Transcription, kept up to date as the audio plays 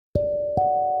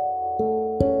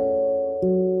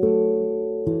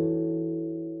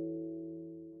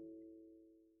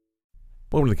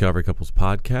Welcome to the Calvary Couples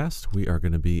Podcast. We are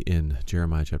going to be in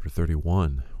Jeremiah chapter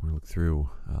 31. We're going to look through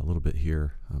a little bit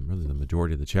here, really the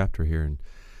majority of the chapter here in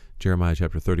Jeremiah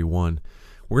chapter 31.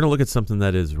 We're going to look at something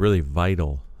that is really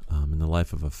vital in the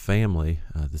life of a family.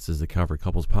 This is the Calvary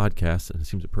Couples Podcast, and it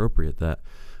seems appropriate that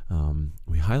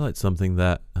we highlight something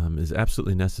that is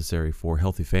absolutely necessary for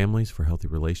healthy families, for healthy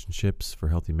relationships, for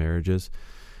healthy marriages,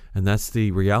 and that's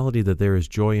the reality that there is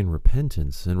joy in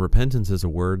repentance. And repentance is a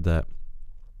word that,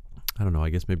 I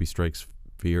guess maybe strikes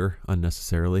fear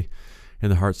unnecessarily in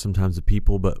the hearts sometimes of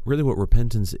people, but really what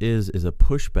repentance is a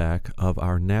pushback of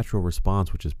our natural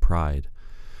response, which is pride.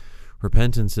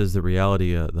 Repentance is the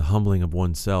reality, the humbling of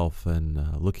oneself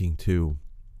and looking to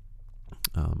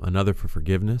another for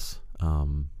forgiveness,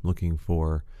 looking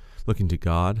to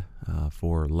God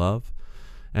for love.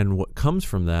 And what comes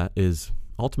from that is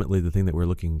ultimately the thing that we're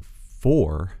looking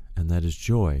for, and that is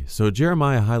joy. So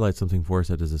Jeremiah highlights something for us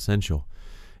that is essential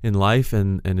in life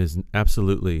and is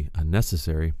absolutely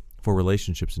necessary for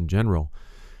relationships in general.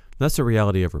 That's the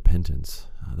reality of repentance.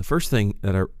 The first thing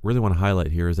that I really want to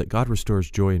highlight here is that God restores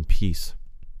joy and peace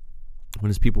when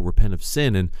his people repent of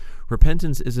sin. And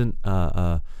repentance isn't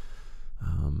a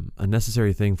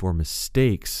necessary thing for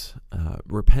mistakes.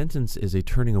 Repentance is a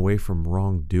turning away from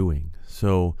wrongdoing.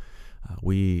 So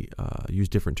we use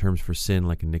different terms for sin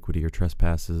like iniquity or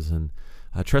trespasses, and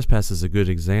trespass is a good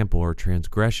example, or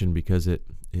transgression, because it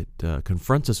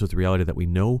confronts us with the reality that we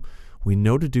know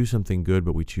to do something good,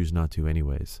 but we choose not to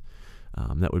anyways.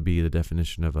 That would be the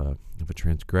definition of a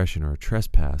transgression or a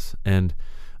trespass. And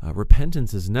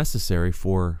repentance is necessary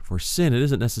for sin. It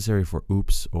isn't necessary for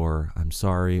oops, or I'm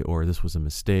sorry, or this was a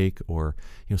mistake, or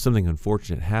something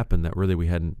unfortunate happened that really we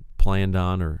hadn't planned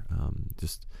on, or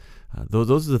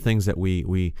those are the things that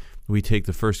we take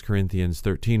the 1 Corinthians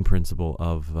 13 principle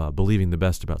of believing the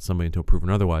best about somebody until proven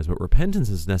otherwise. But repentance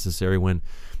is necessary when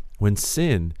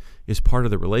sin is part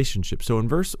of the relationship. So in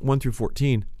verse 1 through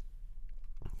 14,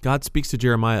 God speaks to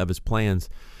Jeremiah of his plans.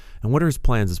 And what are his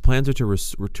plans? His plans are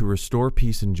to restore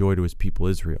peace and joy to his people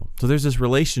Israel. So there's this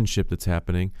relationship that's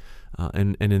happening.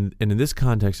 And in this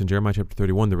context, in Jeremiah chapter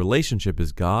 31, the relationship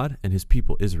is God and his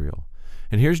people Israel.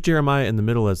 And here's Jeremiah in the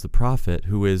middle as the prophet,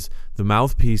 who is the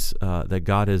mouthpiece that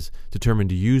God has determined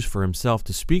to use for himself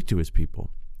to speak to his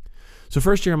people. So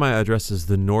first, Jeremiah addresses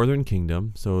the northern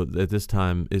kingdom. So at this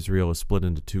time, Israel is split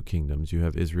into two kingdoms. You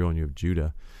have Israel and you have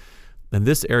Judah. And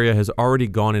this area has already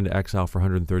gone into exile for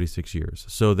 136 years.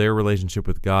 So their relationship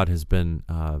with God has been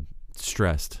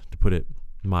stressed, to put it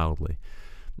mildly.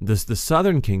 The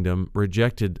southern kingdom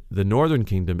rejected the northern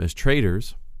kingdom as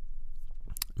traitors,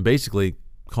 basically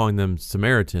calling them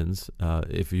Samaritans.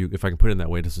 If I can put it in that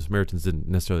way, the Samaritans didn't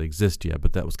necessarily exist yet,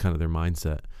 but that was kind of their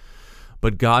mindset.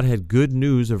 But God had good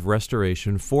news of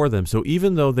restoration for them. So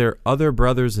even though they're other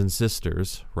brothers and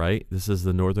sisters, right? This is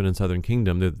the northern and southern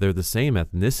kingdom. They're the same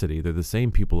ethnicity. They're the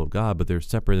same people of God, but they're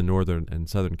separate in the northern and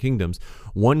southern kingdoms.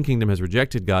 One kingdom has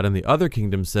rejected God, and the other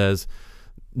kingdom says,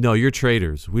 no, you're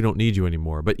traitors. We don't need you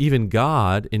anymore. But even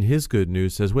God, in his good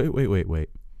news, says, wait.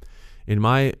 In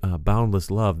my boundless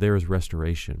love, there is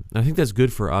restoration. And I think that's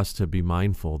good for us to be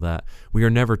mindful that we are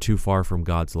never too far from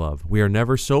God's love. We are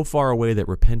never so far away that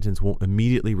repentance won't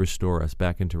immediately restore us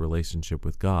back into relationship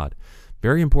with God.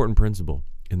 Very important principle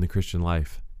in the Christian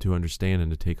life to understand and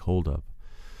to take hold of.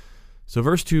 So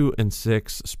verse 2 and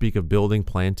 6 speak of building,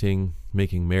 planting,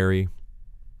 making merry,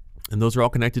 and those are all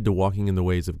connected to walking in the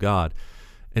ways of God.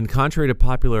 And contrary to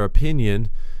popular opinion,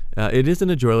 it isn't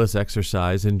a joyless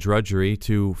exercise in drudgery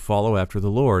to follow after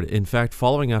the Lord. In fact,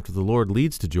 following after the Lord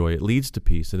leads to joy, it leads to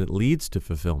peace, and it leads to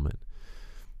fulfillment.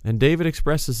 And David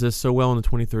expresses this so well in the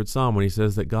 23rd Psalm when he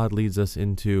says that God leads us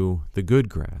into the good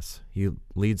grass. He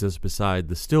leads us beside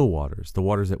the still waters, the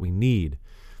waters that we need.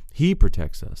 He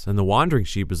protects us. And the wandering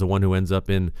sheep is the one who ends up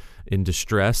in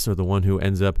distress, or the one who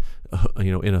ends up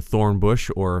in a thorn bush,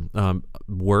 or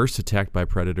worse, attacked by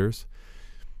predators.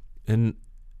 And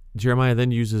Jeremiah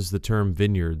then uses the term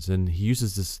vineyards, and he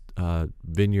uses this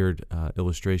vineyard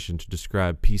illustration to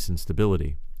describe peace and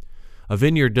stability. A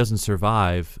vineyard doesn't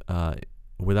survive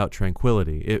without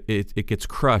tranquility. It gets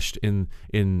crushed in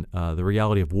the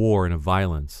reality of war and of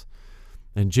violence.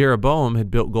 And Jeroboam had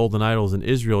built golden idols in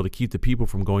Israel to keep the people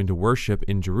from going to worship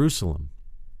in Jerusalem.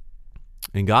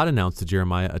 And God announced to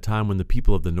Jeremiah a time when the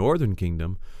people of the northern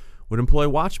kingdom would employ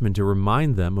watchmen to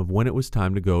remind them of when it was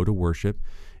time to go to worship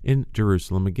in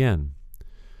Jerusalem again.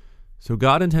 So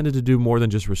God intended to do more than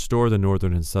just restore the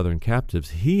northern and southern captives.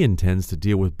 He intends to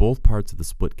deal with both parts of the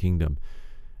split kingdom.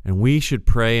 And we should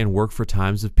pray and work for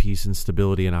times of peace and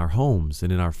stability in our homes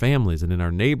and in our families and in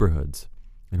our neighborhoods.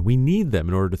 And we need them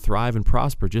in order to thrive and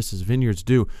prosper, just as vineyards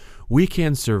do. We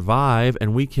can survive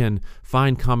and we can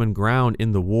find common ground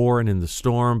in the war and in the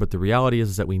storm, but the reality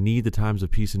is that we need the times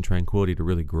of peace and tranquility to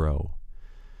really grow.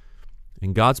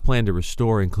 And God's plan to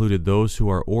restore included those who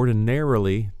are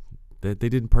ordinarily, that they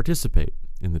didn't participate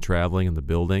in the traveling and the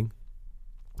building.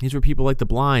 These were people like the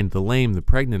blind, the lame, the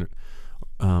pregnant,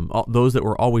 those that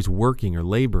were always working or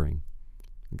laboring.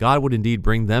 God would indeed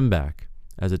bring them back,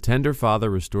 as a tender father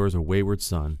restores a wayward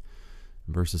son,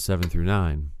 verses 7 through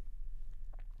 9.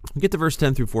 We get to verse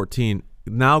 10 through 14.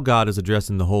 Now God is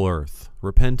addressing the whole earth.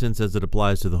 Repentance as it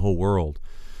applies to the whole world.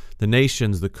 The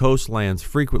nations, the coastlands,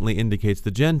 frequently indicates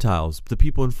the Gentiles, the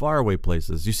people in faraway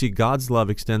places. You see, God's love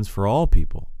extends for all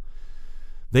people.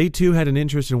 They too had an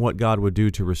interest in what God would do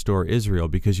to restore Israel,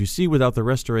 because you see, without the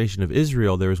restoration of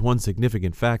Israel, there is one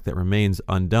significant fact that remains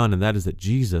undone, and that is that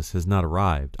Jesus has not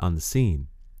arrived on the scene.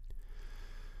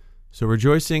 So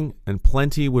rejoicing and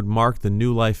plenty would mark the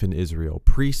new life in Israel.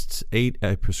 Priests ate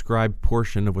a prescribed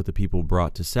portion of what the people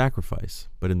brought to sacrifice,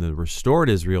 but in the restored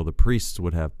Israel, the priests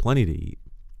would have plenty to eat.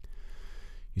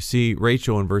 You see,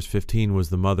 Rachel in verse 15 was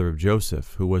the mother of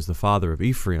Joseph, who was the father of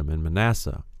Ephraim and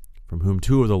Manasseh, from whom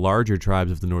two of the larger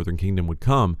tribes of the northern kingdom would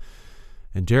come.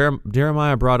 And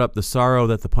Jeremiah brought up the sorrow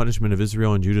that the punishment of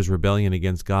Israel and Judah's rebellion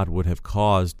against God would have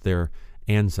caused their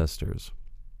ancestors.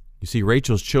 You see,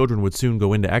 Rachel's children would soon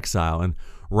go into exile, and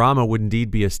Ramah would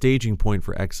indeed be a staging point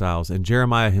for exiles, and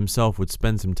Jeremiah himself would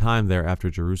spend some time there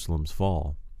after Jerusalem's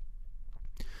fall.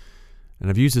 And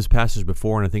I've used this passage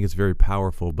before, and I think it's very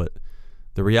powerful, but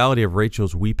the reality of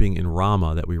Rachel's weeping in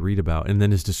Ramah that we read about, and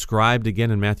then is described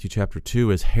again in Matthew chapter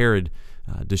 2 as Herod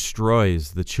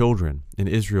destroys the children in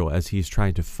Israel as he's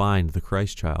trying to find the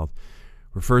Christ child,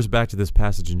 refers back to this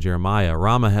passage in Jeremiah.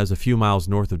 Ramah has a few miles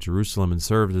north of Jerusalem and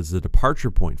served as the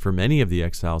departure point for many of the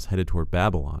exiles headed toward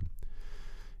Babylon.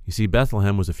 You see,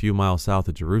 Bethlehem was a few miles south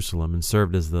of Jerusalem and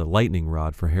served as the lightning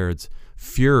rod for Herod's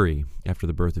fury after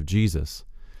the birth of Jesus.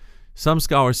 Some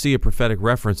scholars see a prophetic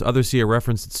reference, others see a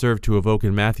reference that served to evoke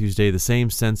in Matthew's day the same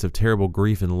sense of terrible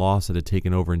grief and loss that had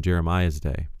taken over in Jeremiah's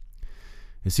day.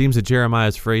 It seems that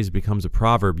Jeremiah's phrase becomes a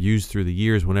proverb used through the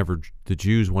years whenever the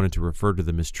Jews wanted to refer to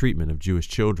the mistreatment of Jewish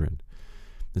children.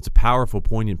 It's a powerful,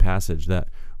 poignant passage that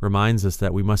reminds us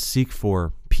that we must seek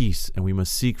for peace and we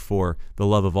must seek for the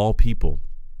love of all people,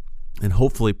 and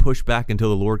hopefully push back until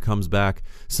the Lord comes back,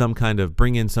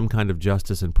 bring in some kind of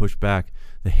justice and push back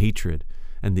the hatred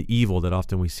and the evil that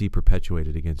often we see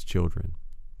perpetuated against children.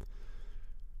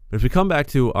 But if we come back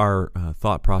to our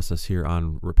thought process here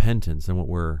on repentance and what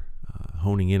we're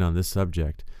honing in on this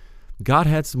subject, God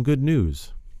had some good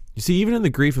news. You see, even in the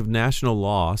grief of national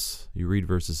loss, you read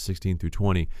verses 16 through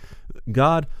 20,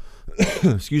 God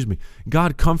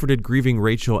comforted grieving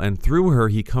Rachel, and through her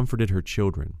he comforted her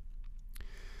children.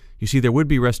 You see, there would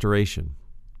be restoration,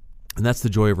 and that's the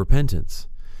joy of repentance.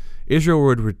 Israel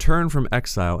would return from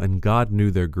exile, and God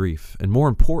knew their grief. And more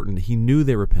important, he knew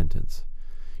their repentance.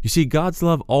 You see, God's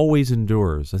love always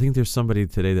endures. I think there's somebody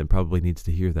today that probably needs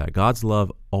to hear that. God's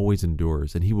love always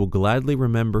endures, and he will gladly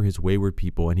remember his wayward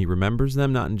people, and he remembers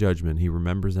them not in judgment, he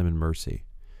remembers them in mercy.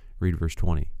 Read verse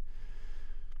 20.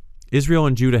 Israel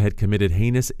and Judah had committed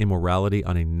heinous immorality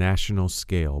on a national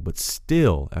scale, but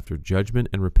still, after judgment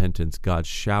and repentance, God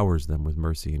showers them with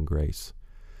mercy and grace.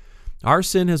 Our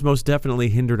sin has most definitely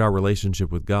hindered our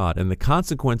relationship with God, and the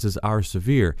consequences are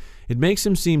severe. It makes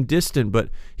him seem distant, but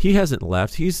he hasn't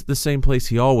left. He's the same place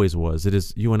he always was. It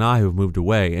is you and I who have moved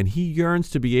away, and he yearns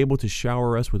to be able to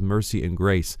shower us with mercy and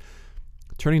grace.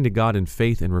 Turning to God in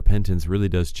faith and repentance really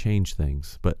does change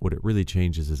things, but what it really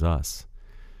changes is us.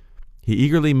 He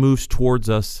eagerly moves towards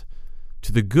us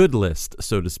to the good list,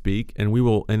 so to speak, and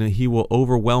he will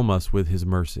overwhelm us with his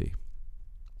mercy.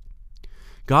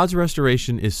 God's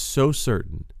restoration is so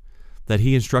certain that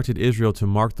he instructed Israel to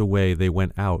mark the way they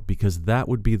went out, because that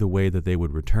would be the way that they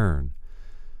would return.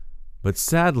 But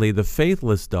sadly, the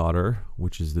faithless daughter,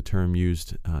 which is the term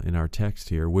used in our text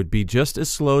here, would be just as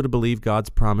slow to believe God's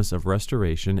promise of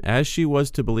restoration as she was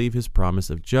to believe his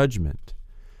promise of judgment.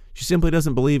 She simply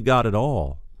doesn't believe God at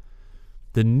all.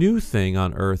 The new thing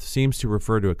on earth seems to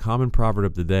refer to a common proverb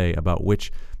of the day about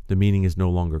which the meaning is no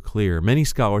longer clear. Many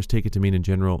scholars take it to mean in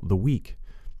general the weak.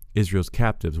 Israel's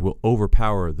captives will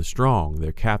overpower the strong,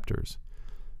 their captors.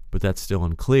 But that's still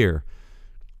unclear.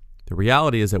 The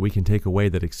reality is that we can take away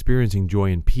that experiencing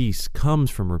joy and peace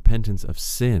comes from repentance of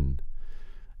sin,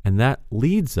 and that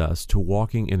leads us to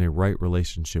walking in a right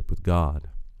relationship with God.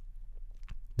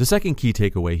 The second key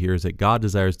takeaway here is that God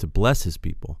desires to bless his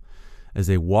people, as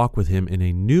they walk with him in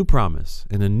a new promise,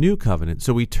 in a new covenant.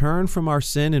 So we turn from our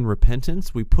sin in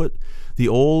repentance. We put the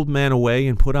old man away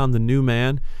and put on the new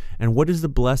man. And what is the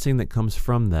blessing that comes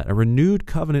from that? A renewed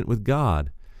covenant with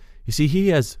God. You see, he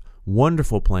has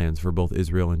wonderful plans for both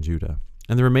Israel and Judah.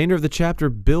 And the remainder of the chapter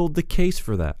build the case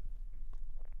for that.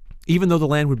 Even though the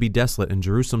land would be desolate and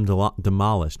Jerusalem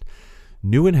demolished,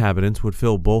 new inhabitants would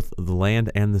fill both the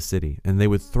land and the city, and they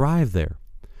would thrive there.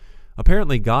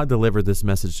 Apparently, God delivered this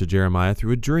message to Jeremiah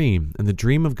through a dream, and the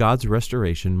dream of God's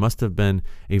restoration must have been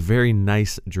a very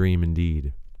nice dream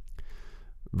indeed.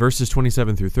 Verses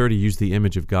 27 through 30 use the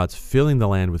image of God's filling the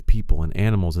land with people and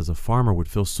animals as a farmer would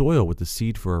fill soil with the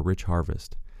seed for a rich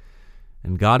harvest.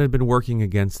 And God had been working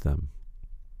against them.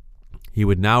 He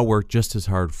would now work just as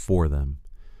hard for them.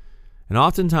 And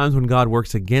oftentimes when God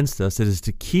works against us, it is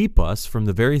to keep us from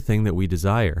the very thing that we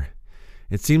desire.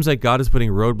 It seems like God is putting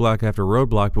roadblock after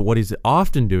roadblock, but what he's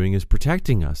often doing is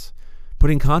protecting us,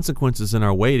 putting consequences in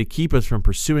our way to keep us from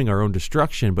pursuing our own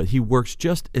destruction, but he works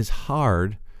just as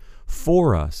hard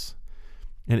for us.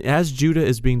 And as Judah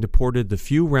is being deported, the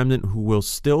few remnant who will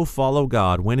still follow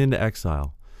God went into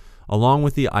exile, along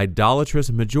with the idolatrous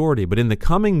majority. But in the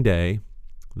coming day,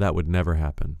 that would never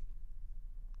happen.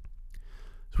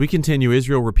 As we continue,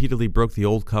 Israel repeatedly broke the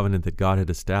old covenant that God had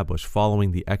established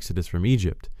following the exodus from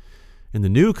Egypt. In the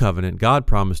new covenant, God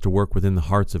promised to work within the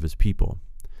hearts of his people.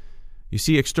 You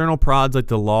see, external prods like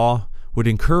the law would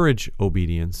encourage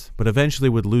obedience, but eventually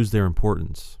would lose their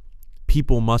importance.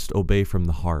 People must obey from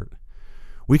the heart.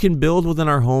 We can build within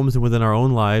our homes and within our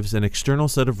own lives an external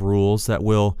set of rules that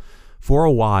will, for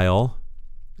a while,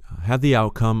 have the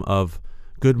outcome of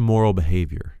good moral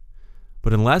behavior.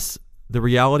 But unless the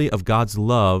reality of God's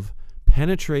love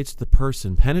penetrates the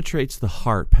person, penetrates the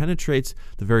heart, penetrates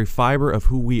the very fiber of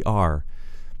who we are,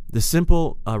 the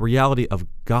simple reality of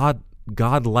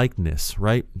God-likeness,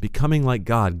 right? Becoming like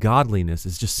God, godliness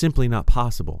is just simply not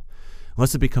possible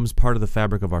unless it becomes part of the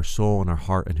fabric of our soul and our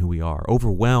heart and who we are,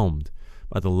 overwhelmed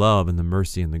by the love and the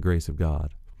mercy and the grace of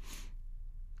God.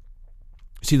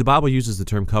 See, the Bible uses the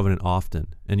term covenant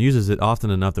often, and uses it often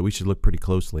enough that we should look pretty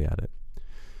closely at it.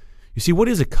 You see, what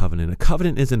is a covenant? A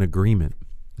covenant is an agreement.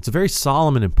 It's a very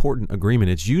solemn and important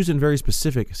agreement. It's used in very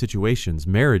specific situations,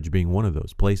 marriage being one of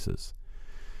those places.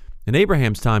 In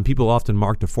Abraham's time, people often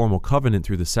marked a formal covenant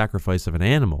through the sacrifice of an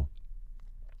animal,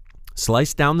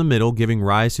 sliced down the middle, giving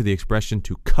rise to the expression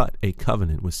to cut a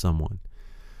covenant with someone.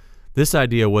 This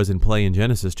idea was in play in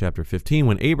Genesis chapter 15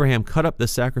 when Abraham cut up the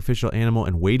sacrificial animal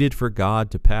and waited for God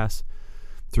to pass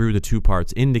through the two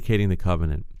parts, indicating the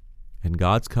covenant. And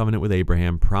God's covenant with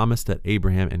Abraham promised that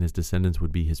Abraham and his descendants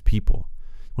would be his people.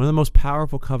 One of the most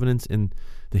powerful covenants in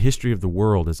the history of the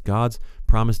world is God's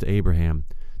promise to Abraham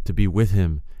to be with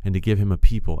him and to give him a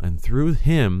people. And through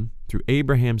him, through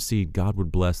Abraham's seed, God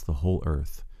would bless the whole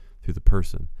earth through the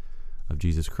person of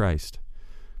Jesus Christ.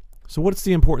 So what's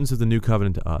the importance of the new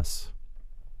covenant to us?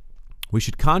 We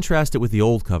should contrast it with the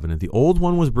old covenant. The old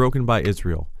one was broken by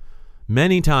Israel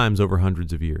many times over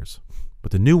hundreds of years.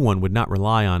 But the new one would not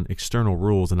rely on external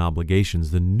rules and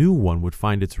obligations. The new one would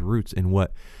find its roots in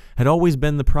what had always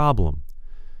been the problem: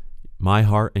 my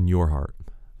heart and your heart,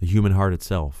 the human heart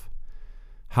itself.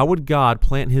 How would God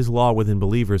plant his law within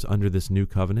believers under this new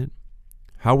covenant?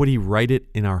 How would he write it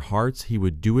in our hearts? He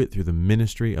would do it through the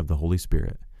ministry of the Holy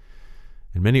Spirit.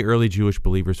 And many early Jewish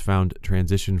believers found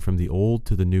transition from the old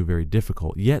to the new very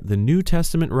difficult. Yet the New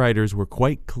Testament writers were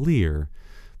quite clear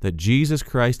that Jesus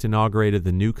Christ inaugurated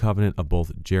the new covenant of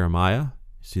both Jeremiah, you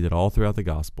see that all throughout the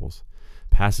Gospels,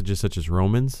 passages such as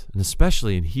Romans, and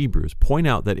especially in Hebrews, point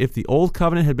out that if the old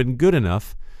covenant had been good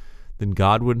enough, then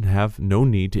God would have no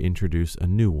need to introduce a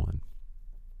new one.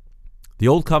 The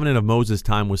old covenant of Moses'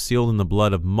 time was sealed in the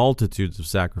blood of multitudes of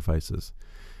sacrifices,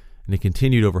 and it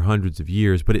continued over hundreds of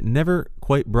years, but it never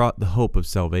quite brought the hope of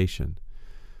salvation,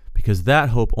 because that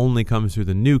hope only comes through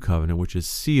the new covenant, which is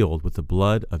sealed with the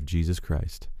blood of Jesus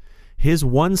Christ. His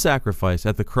one sacrifice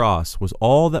at the cross was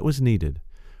all that was needed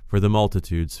for the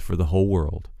multitudes, for the whole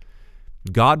world.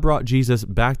 God brought Jesus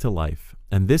back to life,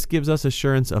 and this gives us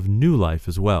assurance of new life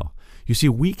as well. You see,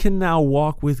 we can now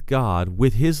walk with God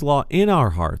with his law in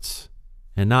our hearts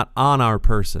and not on our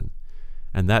person,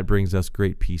 and that brings us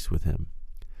great peace with him.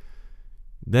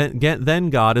 Then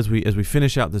God, as we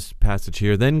finish out this passage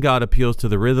here, then God appeals to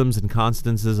the rhythms and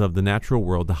constances of the natural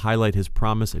world to highlight his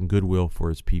promise and goodwill for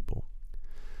his people.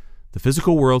 The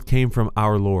physical world came from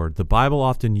our Lord. The Bible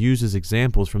often uses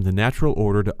examples from the natural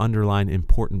order to underline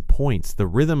important points. The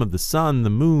rhythm of the sun, the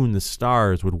moon, the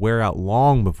stars would wear out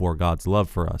long before God's love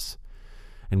for us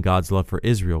and God's love for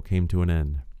Israel came to an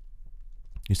end.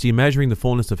 You see, measuring the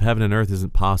fullness of heaven and earth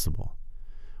isn't possible.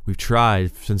 We've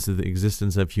tried since the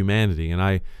existence of humanity, and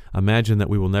I imagine that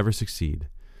we will never succeed.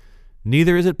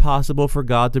 Neither is it possible for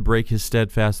God to break his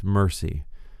steadfast mercy.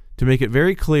 To make it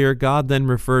very clear, God then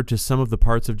referred to some of the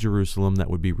parts of Jerusalem that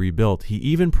would be rebuilt. He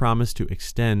even promised to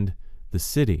extend the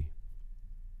city.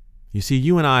 You see,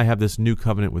 you and I have this new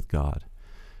covenant with God.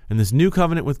 And this new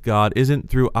covenant with God isn't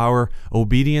through our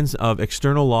obedience of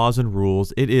external laws and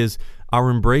rules. It is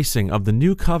our embracing of the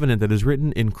new covenant that is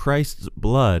written in Christ's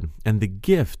blood and the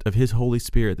gift of his Holy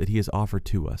Spirit that he has offered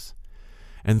to us.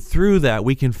 And through that,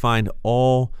 we can find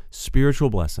all spiritual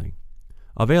blessing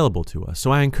available to us.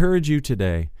 So I encourage you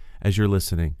today, as you're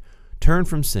listening, turn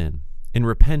from sin in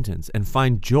repentance and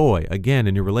find joy again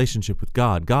in your relationship with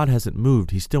God. God hasn't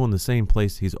moved. He's still in the same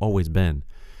place he's always been.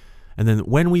 And then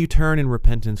when we turn in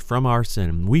repentance from our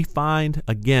sin, we find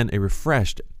again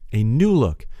a new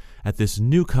look at this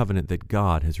new covenant that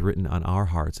God has written on our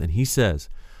hearts. And he says,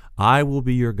 I will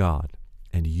be your God,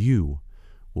 and you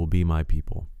will be my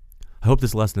people. I hope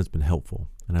this lesson has been helpful,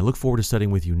 and I look forward to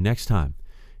studying with you next time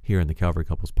here in the Calvary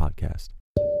Couples Podcast.